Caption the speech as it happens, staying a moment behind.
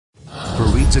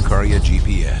Fareed Zakaria,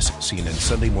 GPS, CNN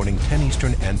Sunday morning 10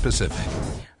 Eastern and Pacific.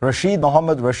 Rachid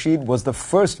Mohamed was the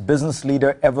first business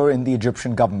leader ever in the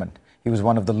Egyptian government. He was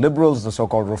one of the liberals, the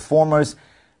so-called reformers.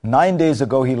 9 days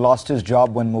ago, he lost his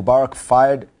job when Mubarak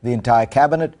fired the entire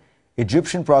cabinet.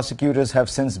 Egyptian prosecutors have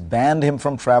since banned him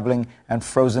from traveling and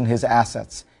frozen his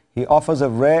assets. He offers a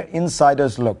rare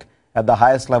insider's look at the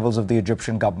highest levels of the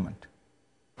Egyptian government.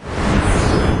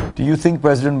 Do you think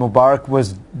President Mubarak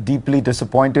was deeply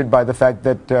disappointed by the fact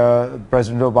that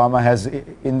President Obama has,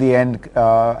 in the end,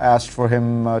 asked for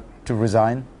him to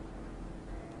resign?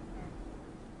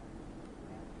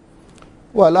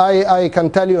 Well, I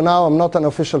can tell you now, I'm not an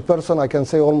official person. I can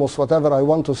say almost whatever I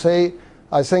want to say.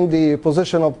 I think the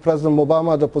position of President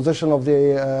Obama, the position of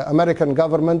the American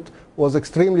government was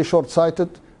extremely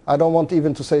short-sighted. I don't want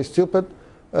even to say stupid.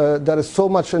 There is so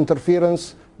much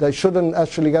interference. They shouldn't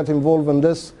actually get involved in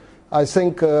this. I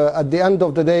think at the end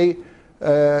of the day,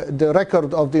 the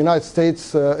record of the United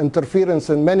States interference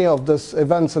in many of these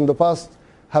events in the past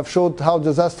have showed how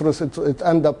disastrous it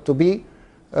ended up to be.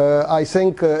 I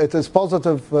think it is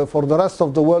positive for the rest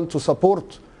of the world to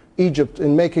support Egypt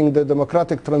in making the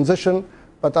democratic transition,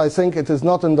 but I think it is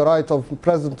not in the right of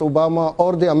President Obama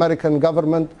or the American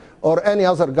government or any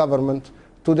other government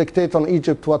to dictate on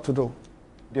Egypt what to do.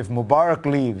 If Mubarak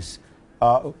leaves,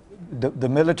 the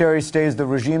military stays, the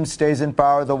regime stays in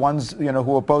power, the ones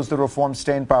who oppose the reform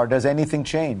stay in power. Does anything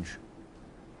change?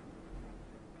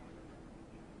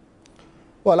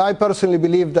 Well, I personally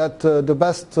believe that the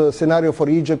best scenario for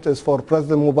Egypt is for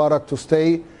President Mubarak to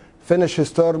stay, finish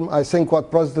his term. I think what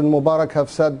President Mubarak have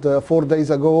said 4 days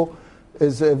ago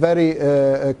is a very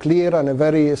clear and a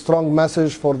very strong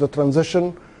message for the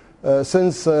transition.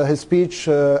 Since his speech,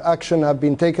 action have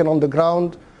been taken on the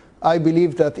ground. I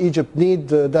believe that Egypt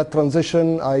needs that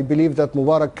transition. I believe that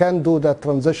Mubarak can do that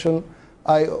transition.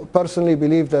 I personally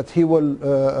believe that he will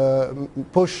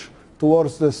push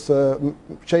towards this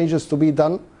changes to be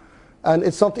done. And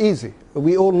it's not easy.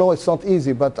 We all know it's not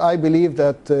easy, but I believe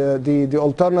that the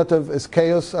alternative is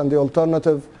chaos, and the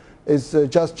alternative is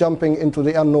just jumping into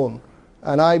the unknown.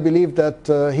 And I believe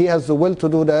that he has the will to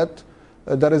do that.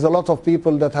 There is a lot of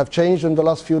people that have changed in the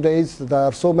last few days. There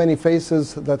are so many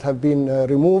faces that have been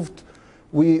removed.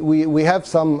 We have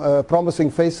some promising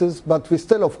faces, but we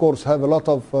still, of course, have a lot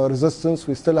of resistance.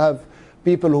 We still have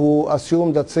people who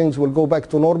assume that things will go back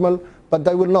to normal, but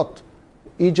they will not.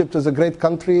 Egypt is a great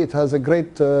country. It has a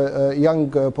great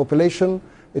young population.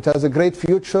 It has a great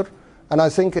future. And I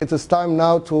think it is time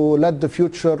now to let the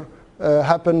future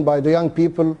happen by the young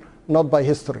people, not by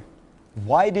history.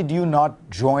 Why did you not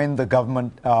join the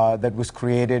government that was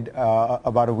created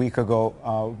about a week ago?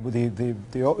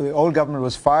 The old government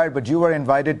was fired, but you were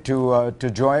invited to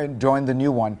join the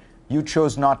new one. You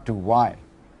chose not to. Why?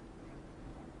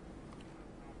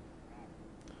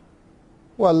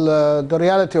 Well, the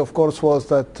reality, of course, was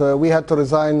that we had to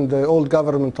resign the old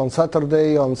government on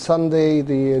Saturday. On Sunday,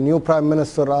 the new prime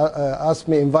minister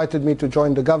invited me to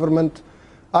join the government.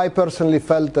 I personally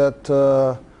felt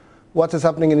that what is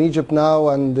happening in Egypt now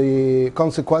and the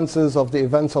consequences of the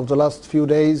events of the last few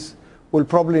days will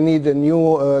probably need a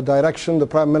new direction. The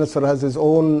Prime Minister has his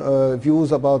own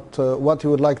views about what he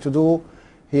would like to do.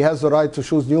 He has the right to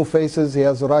choose new faces. He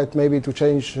has the right maybe to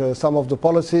change some of the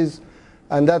policies.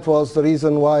 And that was the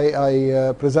reason why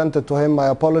I presented to him my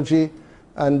apology.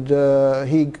 And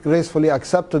he gracefully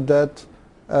accepted that.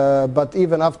 But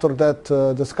even after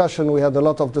that discussion, we had a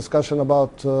lot of discussion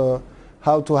about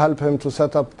how to help him to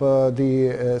set up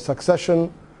the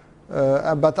succession.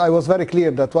 But I was very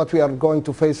clear that what we are going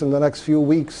to face in the next few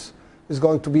weeks is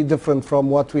going to be different from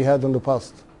what we had in the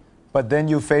past. But then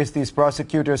you face these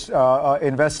prosecutors'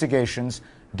 investigations.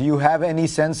 Do you have any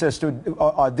sense as to,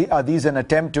 are these an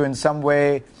attempt to in some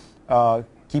way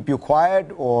keep you quiet?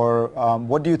 Or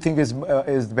what do you think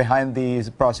is behind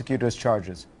these prosecutors'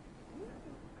 charges?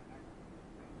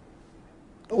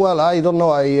 Well, I don't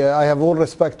know. I have all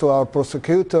respect to our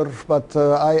prosecutor, but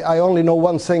I only know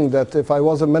one thing, that if I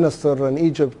was a minister in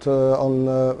Egypt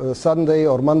on Sunday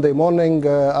or Monday morning,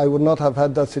 I would not have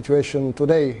had that situation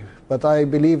today. But I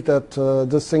believe that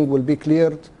this thing will be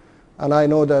cleared, and I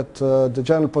know that the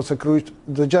general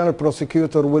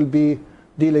prosecutor will be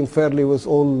dealing fairly with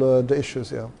all the issues.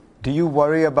 Yeah. Do you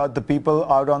worry about the people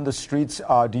out on the streets?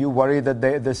 Do you worry that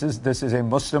this is a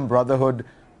Muslim Brotherhood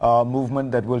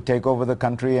movement that will take over the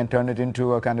country and turn it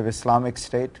into a kind of Islamic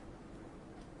state?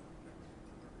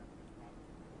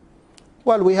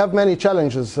 Well, we have many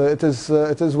challenges. It is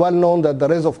well known that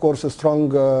there is, of course, a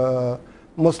strong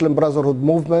Muslim Brotherhood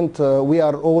movement. We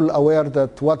are all aware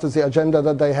that what is the agenda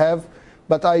that they have.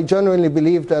 But I genuinely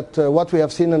believe that what we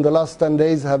have seen in the last 10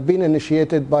 days have been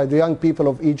initiated by the young people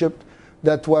of Egypt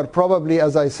that were probably,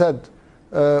 as I said,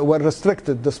 were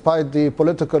restricted despite the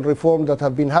political reform that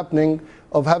have been happening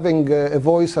of having a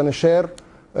voice and a share.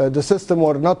 The system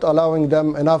were not allowing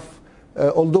them enough.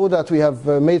 Although that we have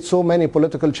made so many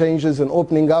political changes and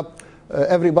opening up,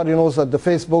 everybody knows that the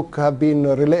Facebook have been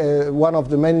one of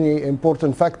the many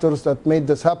important factors that made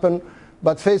this happen.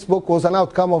 But Facebook was an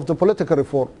outcome of the political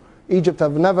reform. Egypt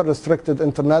have never restricted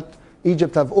internet.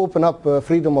 Egypt have opened up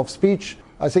freedom of speech.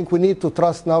 I think we need to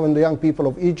trust now in the young people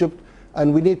of Egypt,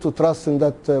 and we need to trust in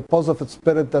that positive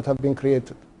spirit that have been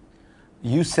created.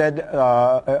 You said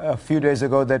a few days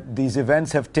ago that these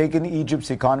events have taken Egypt's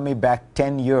economy back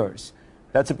 10 years.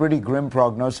 That's a pretty grim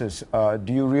prognosis.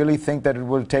 Do you really think that it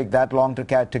will take that long to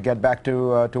get back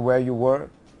to where you were?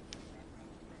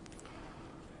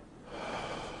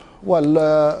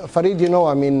 Well, Farid, you know,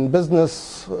 I mean,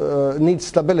 business needs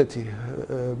stability.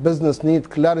 Business needs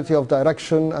clarity of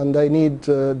direction, and they need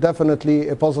definitely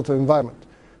a positive environment.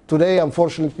 Today,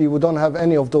 unfortunately, we don't have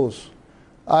any of those.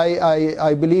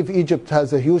 I believe Egypt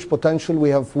has a huge potential. We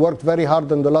have worked very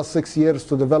hard in the last 6 years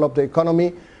to develop the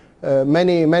economy.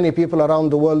 Many people around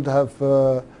the world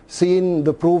have seen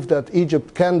the proof that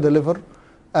Egypt can deliver.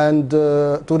 And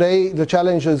today, the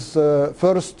challenge is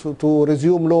first to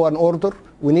resume law and order.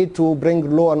 We need to bring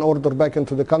law and order back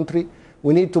into the country.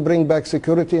 We need to bring back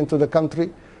security into the country.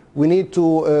 We need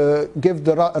to give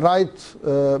the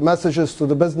right messages to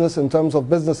the business in terms of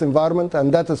business environment,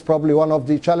 and that is probably one of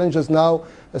the challenges now,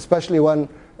 especially when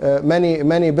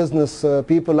many business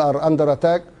people are under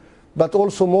attack. But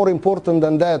also more important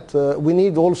than that, we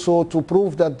need also to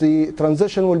prove that the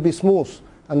transition will be smooth,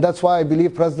 and that's why I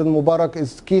believe President Mubarak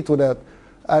is key to that.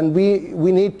 And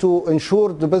we need to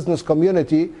ensure the business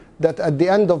community that at the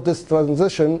end of this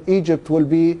transition, Egypt will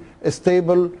be a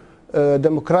stable,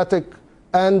 democratic,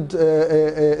 and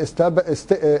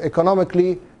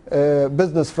economically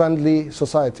business-friendly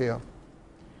society.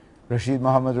 Rachid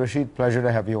Mohamed, pleasure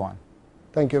to have you on.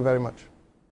 Thank you very much.